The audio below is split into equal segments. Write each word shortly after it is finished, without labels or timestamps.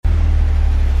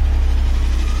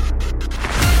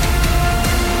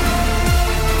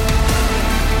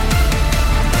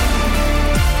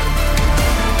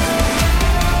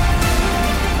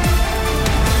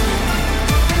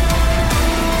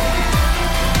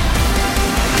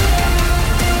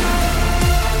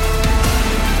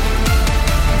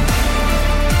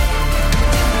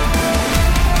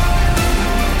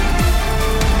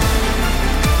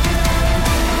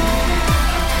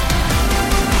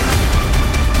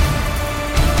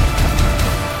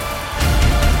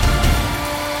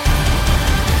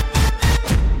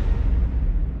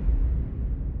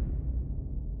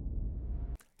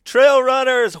Trail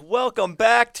runners, welcome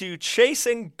back to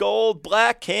Chasing Gold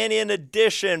Black Canyon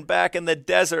Edition back in the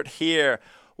desert here.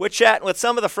 We're chatting with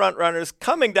some of the front runners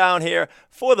coming down here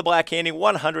for the Black Canyon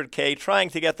 100K, trying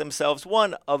to get themselves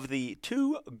one of the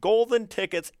 2 golden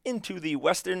tickets into the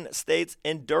Western States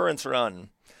Endurance Run.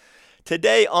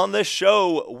 Today on the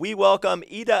show, we welcome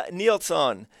Ida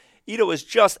Nilsson. Ida was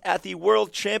just at the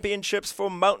World Championships for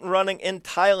mountain running in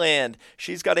Thailand.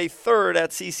 She's got a 3rd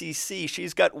at CCC.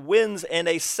 She's got wins and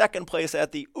a 2nd place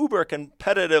at the uber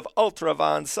competitive Ultra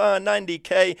Van San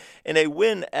 90K and a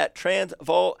win at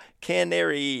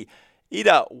Transvolcanaire.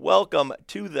 Ida, welcome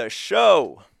to the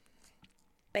show.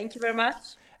 Thank you very much.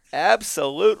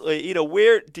 Absolutely. Ida,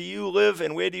 where do you live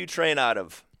and where do you train out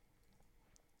of?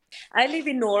 I live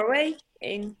in Norway,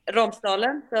 in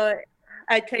Romsdalen, so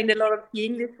I trained a lot of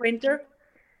skiing this winter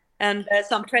and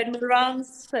some treadmill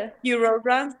runs, few road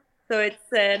runs. So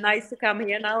it's nice to come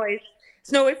here now. It's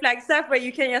snowy Flagstaff where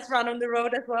you can just run on the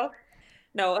road as well.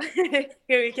 No,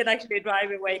 here you can actually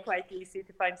drive away quite easy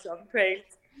to find some trails.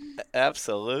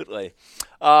 Absolutely.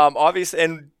 Obviously,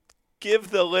 and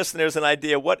give the listeners an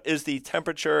idea, what is the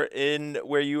temperature in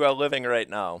where you are living right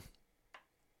now?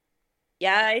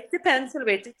 Yeah, it depends a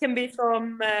little bit. It can be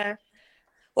from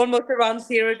almost around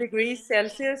 0 degrees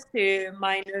Celsius to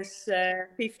minus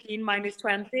 15, minus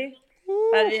 20.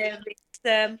 But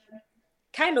it's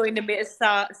kind of in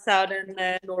the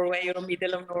southern Norway or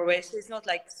middle of Norway. So it's not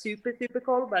like super, super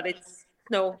cold, but it's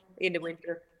snow in the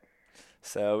winter.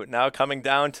 So now coming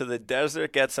down to the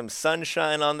desert, get some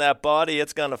sunshine on that body.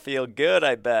 It's going to feel good,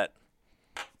 I bet.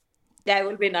 Yeah, it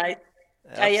will be nice.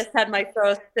 I just had my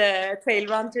first trail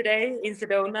run today in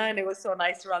Sedona, and it was so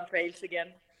nice to run trails again.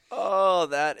 Oh,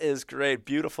 that is great.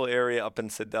 Beautiful area up in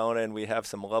Sedona, and we have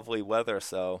some lovely weather.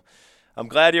 So I'm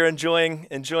glad you're enjoying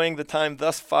the time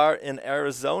thus far in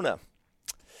Arizona.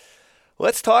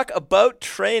 Let's talk about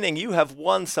training. You have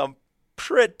won some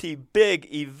pretty big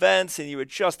events, and you were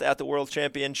just at the World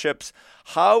Championships.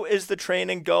 How is the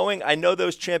training going? I know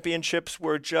those championships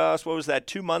were just,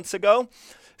 2 months ago?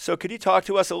 So could you talk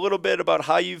to us a little bit about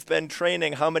how you've been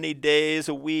training, how many days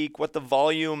a week, what the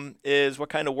volume is, what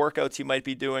kind of workouts you might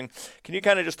be doing? Can you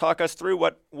kind of just talk us through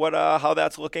how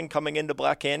that's looking coming into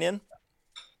Black Canyon?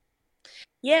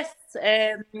 Yes.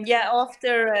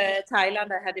 After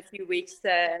Thailand, I had a few weeks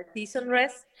season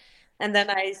rest, and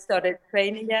then I started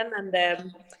training again. And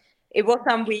it was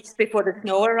some weeks before the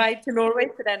snow arrived to Norway,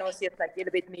 so then it was just like a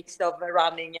little bit mixed of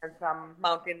running and some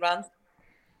mountain runs.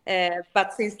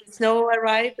 But since the snow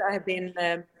arrived, I have been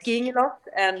skiing a lot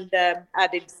and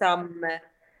added some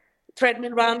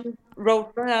treadmill road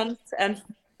runs. And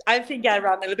I think I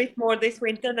run a little bit more this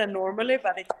winter than normally,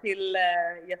 but it's still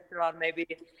just around maybe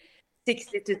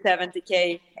 60 to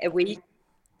 70K a week.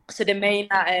 So the main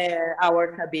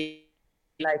hours have been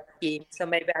like skiing. So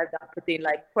maybe I've put in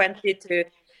like 20 to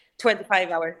 25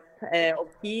 hours of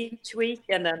skiing each week,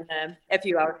 and then a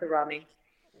few hours of running.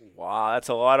 Wow, that's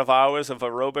a lot of hours of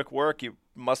aerobic work. You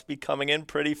must be coming in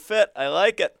pretty fit. I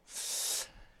like it.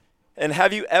 And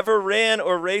have you ever ran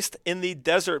or raced in the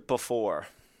desert before?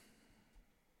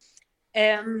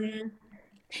 Yeah,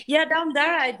 down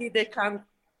there I did the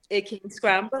King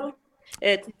Scramble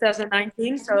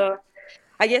 2019. So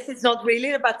I guess it's not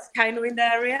really, but it's kind of in the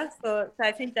area. So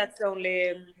I think that's the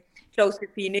only close to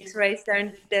Phoenix race there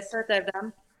in the desert I've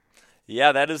done.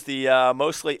 Yeah, that is the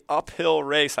mostly uphill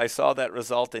race. I saw that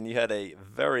result, and you had a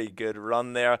very good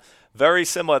run there. Very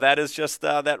similar. That is just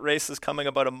that race is coming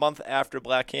about a month after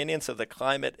Black Canyon, so the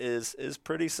climate is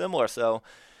pretty similar. So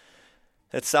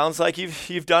it sounds like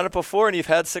you've done it before and you've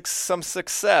had some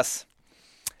success.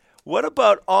 What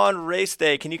about on race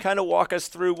day? Can you kind of walk us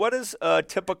through what does a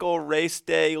typical race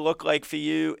day look like for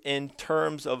you in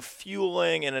terms of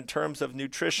fueling and in terms of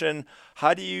nutrition?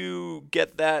 How do you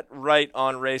get that right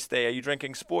on race day? Are you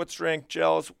drinking sports drink,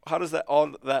 gels? How does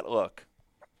all that look?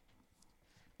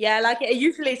 Yeah, like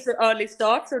usually it's early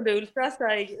starts on the ultras.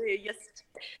 I just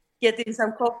get in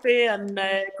some coffee and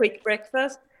quick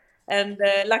breakfast. And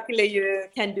luckily you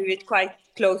can do it quite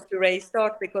close to race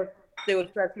start because the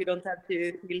ultras you don't have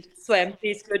to feel so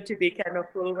empty. It's good to be kind of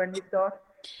full when you start.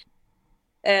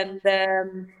 And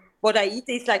what I eat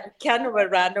is like kind of a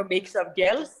random mix of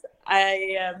gels.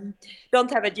 I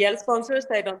don't have a gel sponsor,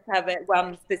 so I don't have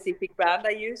one specific brand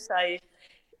I use. I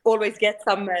always get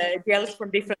some gels from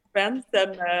different brands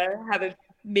and have a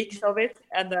mix of it,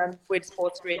 and then with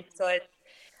sports drink. So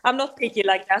I'm not picky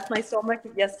like that. My stomach,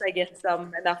 yes, I get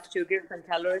some enough sugars and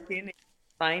calories in. It's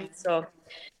fine. So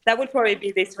that will probably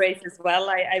be this race as well.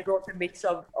 I brought a mix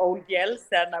of old gels,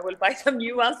 and I will buy some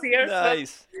new ones here.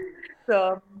 Nice.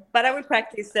 But I will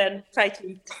practice and try to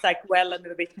eat like well a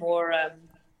little bit more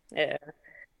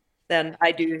than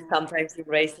I do sometimes in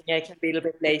racing. I can be a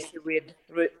little bit lazy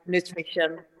with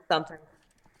nutrition sometimes.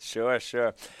 Sure,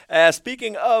 sure.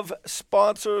 Speaking of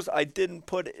sponsors, I didn't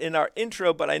put it in our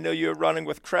intro, but I know you're running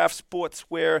with Craft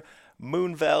Sportswear,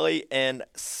 Moon Valley, and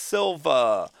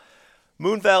Silva.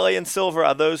 Moon Valley and Silva,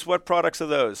 are those, what products are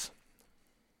those?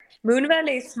 Moon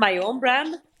Valley is my own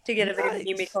brand, together with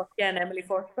Jimmy Nice. Kokke and Emily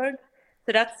Forsberg.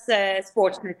 So that's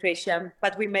sports nutrition,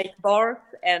 but we make bars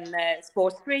and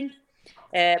sports drink,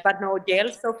 but no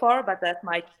gels so far, but that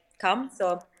might come.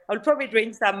 So I'll probably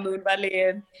drink some Moon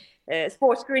Valley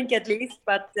sports drink at least,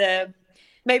 but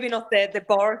maybe not the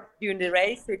bar during the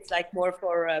race. It's like more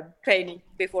for training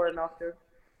before and after.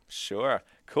 Sure.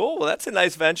 Cool. Well, that's a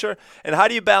nice venture. And how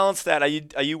do you balance that?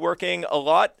 Are you working a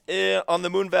lot on the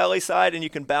Moon Valley side, and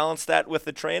you can balance that with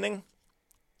the training?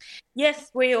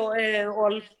 Yes, we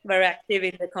all very active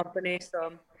in the company,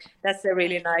 so that's a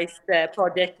really nice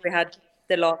project we had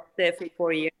the last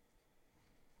 3-4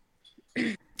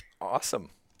 years. Awesome.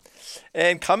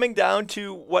 And coming down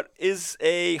to what is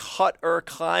a hotter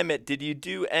climate, did you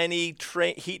do any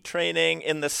heat training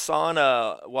in the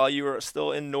sauna while you were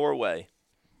still in Norway?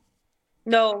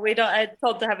 No, we don't. I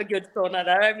thought to have a good sauna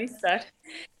there. I missed that,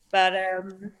 but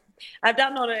I've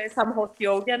done some hot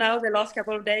yoga now the last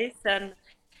couple of days, and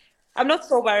I'm not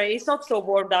so worried. It's not so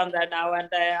warm down there now, and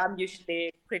I'm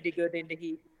usually pretty good in the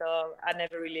heat. So I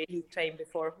never really heat trained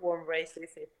before warm races.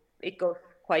 It goes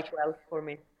quite well for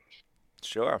me.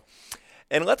 Sure.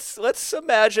 And let's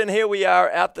imagine here we are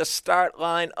at the start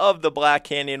line of the Black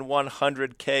Canyon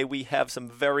 100K. We have some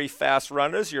very fast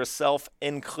runners, yourself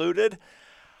included.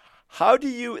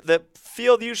 The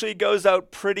field usually goes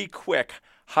out pretty quick.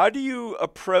 How do you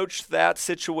approach that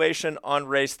situation on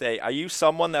race day? Are you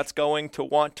someone that's going to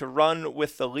want to run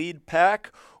with the lead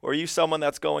pack, or are you someone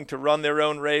that's going to run their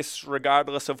own race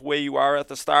regardless of where you are at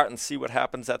the start and see what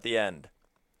happens at the end?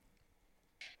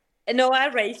 No, I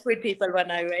race with people when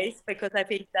I race because I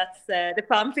think that's the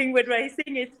fun thing with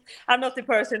racing. I'm not the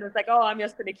person who's like, oh, I'm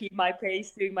just going to keep my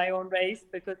pace doing my own race,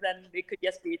 because then it could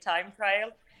just be a time trial.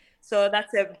 So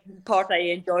that's a part I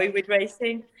enjoy with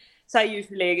racing. So I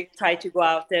usually try to go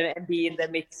out and be in the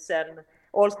mix. And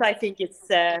also, I think it's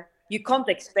you can't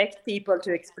expect people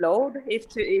to explode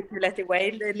if you let away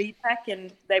in the lead pack,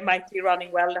 and they might be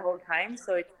running well the whole time.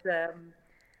 So it's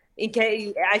in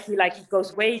case I feel like it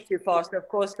goes way too fast. Of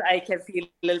course, I can feel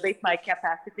a little bit my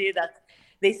capacity that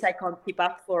this I can't keep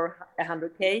up for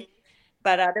 100K.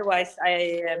 But otherwise,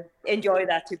 I enjoy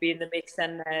that, to be in the mix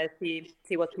and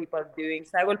see what people are doing.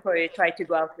 So I will probably try to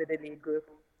go out with the lead group.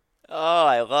 Oh,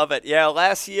 I love it. Yeah,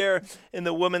 last year in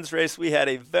the women's race, we had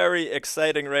a very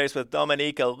exciting race with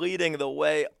Dominika leading the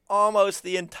way almost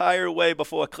the entire way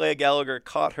before Claire Gallagher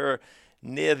caught her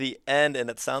near the end. And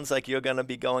it sounds like you're going to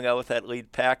be going out with that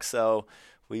lead pack. So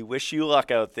we wish you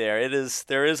luck out there.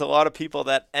 There is a lot of people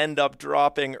that end up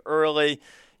dropping early.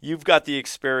 You've got the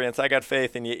experience. I got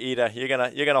faith in you, Ida. You're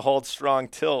gonna hold strong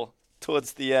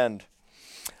towards the end.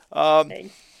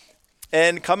 Thanks.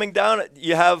 And coming down,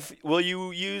 will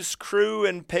you use crew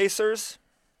and pacers?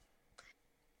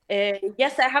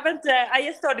 Yes, I haven't. I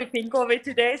just started to think of it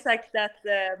today. It's like that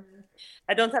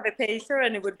I don't have a pacer,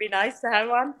 and it would be nice to have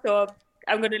one. So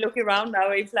I'm going to look around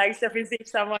now in Flagstaff and see if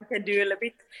someone can do a little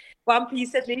bit, one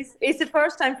piece at least. It's the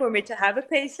first time for me to have a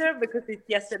pacer because it's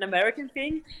just an American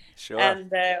thing. Sure.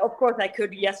 And of course, I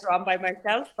could just run by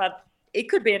myself, but it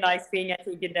could be a nice thing, I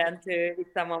think, in the end, if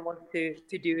someone wants to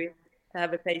do it, to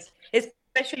have a pace.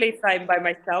 Especially if I'm by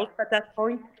myself at that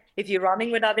point. If you're running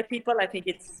with other people, I think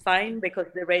it's fine because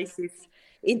the race is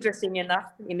interesting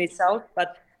enough in itself.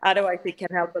 But otherwise, it can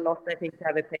help a lot, I think, to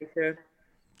have a pacer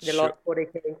the last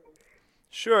 40K.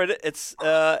 Sure, it's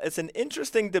an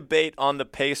interesting debate on the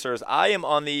pacers. I am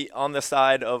on the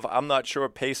side of I'm not sure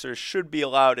pacers should be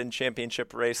allowed in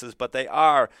championship races, but they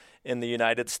are in the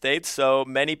United States, so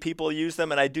many people use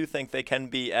them, and I do think they can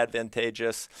be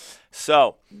advantageous.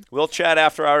 So we'll chat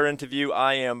after our interview.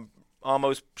 I am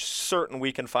almost certain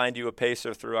we can find you a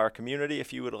pacer through our community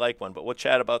if you would like one, but we'll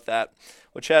chat about that.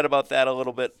 We'll chat about that a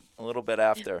little bit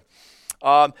after.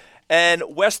 And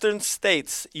Western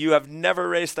States, you have never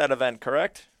raced that event,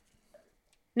 correct?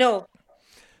 No.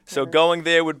 So going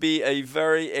there would be a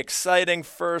very exciting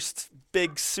first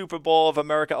big Super Bowl of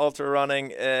America Ultra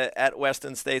Running at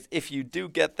Western States if you do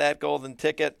get that golden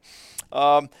ticket.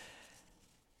 Ida,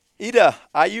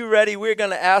 are you ready? We're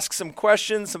going to ask some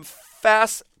questions, some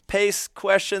fast-paced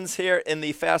questions here in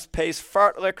the fast-paced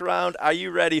fartlek round. Are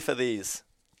you ready for these?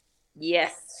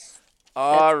 Yes.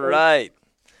 All right.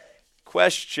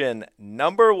 Question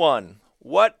number 1.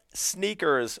 What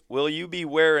sneakers will you be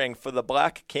wearing for the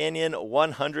Black Canyon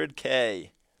 100K?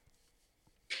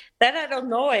 That I don't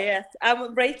know yet.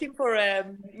 I'm waiting for a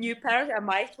new pair I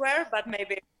might wear, but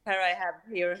maybe a pair I have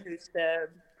here who's the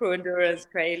Pro Endurance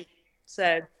Trail.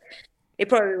 So it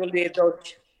probably will be a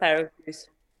Dodge pair of shoes.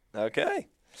 Okay.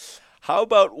 How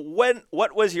about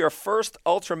what was your first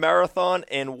ultra marathon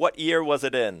and what year was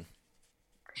it in?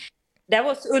 That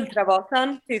was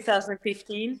Ultravasan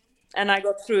 2015, and I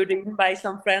got through in by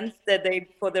some friends the day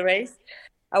before the race.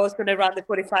 I was going to run the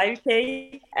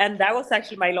 45K, and that was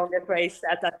actually my longest race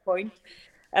at that point.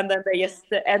 And then they just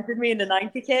entered me in the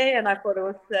 90K, and I thought it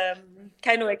was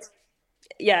kind of,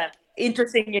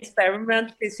 interesting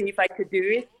experiment to see if I could do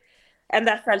it. And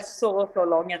that felt so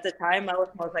long at the time. I was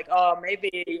more like, oh,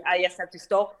 maybe I just have to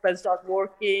stop and start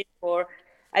working, or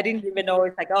I didn't even know.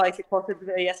 It's like, oh, is it possible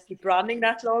to just keep running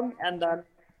that long? And then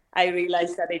I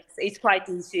realized that it's quite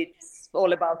easy. It's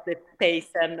all about the pace,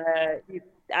 and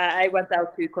I went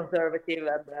out too conservative,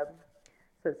 and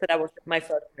so that was my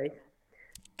first race.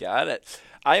 Got it.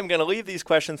 I am going to leave these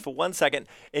questions for 1 second.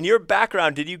 In your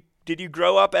background, did you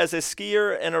grow up as a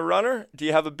skier and a runner? Do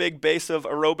you have a big base of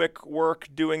aerobic work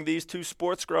doing these two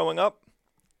sports growing up?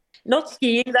 Not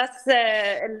skiing. That's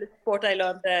a sport I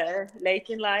learned late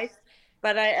in life.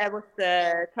 But I was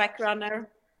a track runner,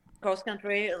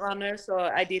 cross-country runner, so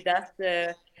I did that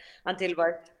until I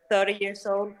was 30 years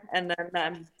old. And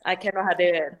then I kind of had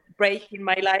a break in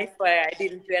my life where I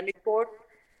didn't do any sport.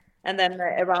 And then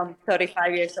around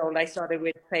 35 years old, I started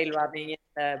with trail running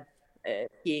and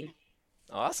skiing.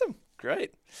 Awesome.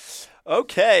 Great.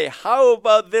 Okay, how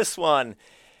about this one?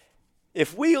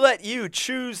 If we let you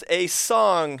choose a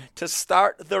song to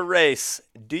start the race,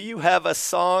 do you have a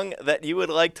song that you would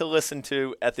like to listen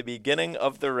to at the beginning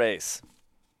of the race?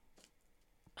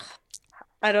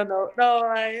 I don't know.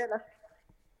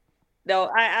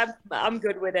 I'm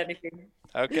good with anything.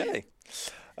 Okay.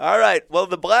 All right. Well,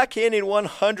 the Black Canyon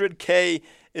 100K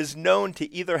is known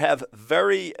to either have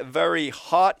very, very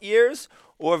hot years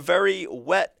or very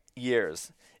wet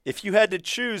years. If you had to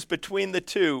choose between the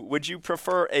two, would you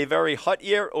prefer a very hot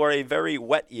year or a very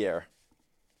wet year?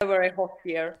 A very hot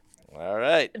year. All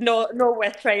right. No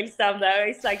wet trails down there.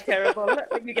 It's like terrible.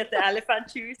 You get the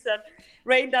elephant shoes, and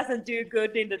rain doesn't do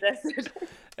good in the desert.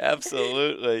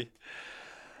 Absolutely.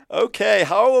 Okay,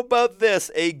 how about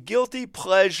this? A guilty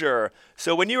pleasure.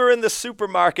 So when you were in the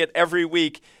supermarket every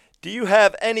week, do you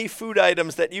have any food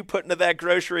items that you put into that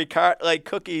grocery cart, like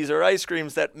cookies or ice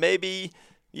creams, that maybe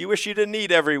you wish you didn't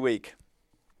eat every week?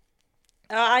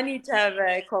 I need to have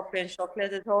coffee and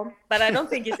chocolate at home, but I don't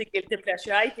think it's a guilty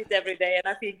pleasure. I eat it every day,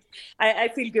 and I think I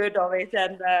feel good of it,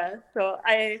 and so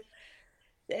I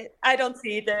don't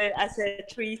see it as a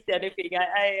treat or anything.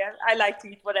 I like to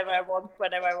eat whatever I want,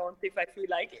 whenever I want, if I feel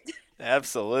like it.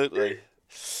 Absolutely.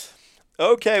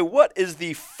 Okay, what is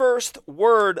the first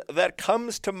word that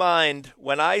comes to mind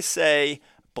when I say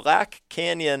Black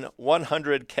Canyon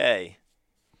 100K?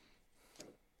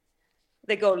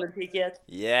 The golden ticket.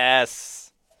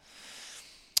 Yes.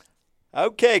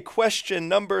 Okay, question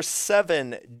number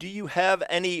 7. Do you have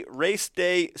any race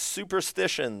day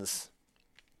superstitions?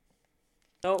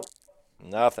 No.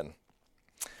 Nothing.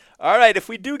 All right, if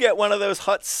we do get one of those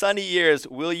hot sunny years,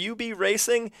 will you be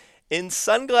racing in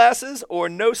sunglasses or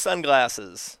no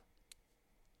sunglasses?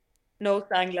 No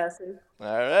sunglasses.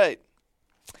 All right.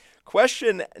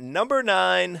 Question number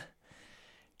 9.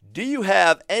 Do you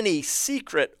have any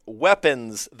secret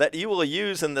weapons that you will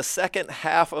use in the second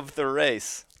half of the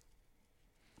race?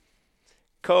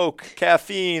 Coke,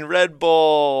 caffeine, Red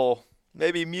Bull,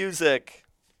 maybe music.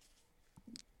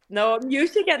 No,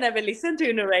 music I never listened to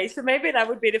in a race, so maybe that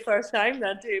would be the first time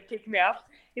then to pick me up.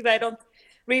 If I don't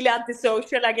really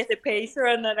antisocial, I get a pacer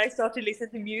and then I start to listen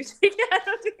to music.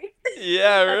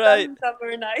 Yeah, that right. doesn't sound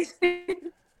very nice.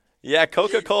 Yeah,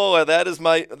 Coca-Cola, that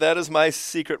is my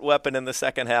secret weapon in the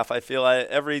second half. I feel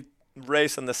every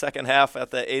race in the second half at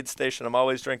the aid station, I'm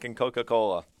always drinking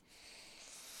Coca-Cola.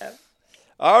 Yeah.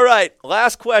 All right,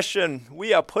 last question.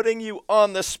 We are putting you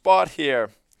on the spot here.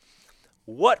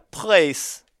 What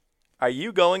place are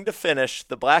you going to finish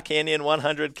the Black Canyon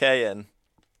 100K in?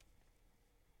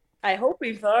 I hope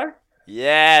in third.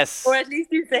 Yes. Or at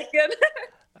least in second.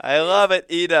 I love it,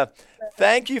 Ida.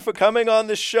 Thank you for coming on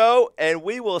the show, and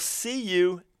we will see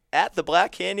you at the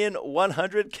Black Canyon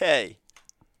 100K.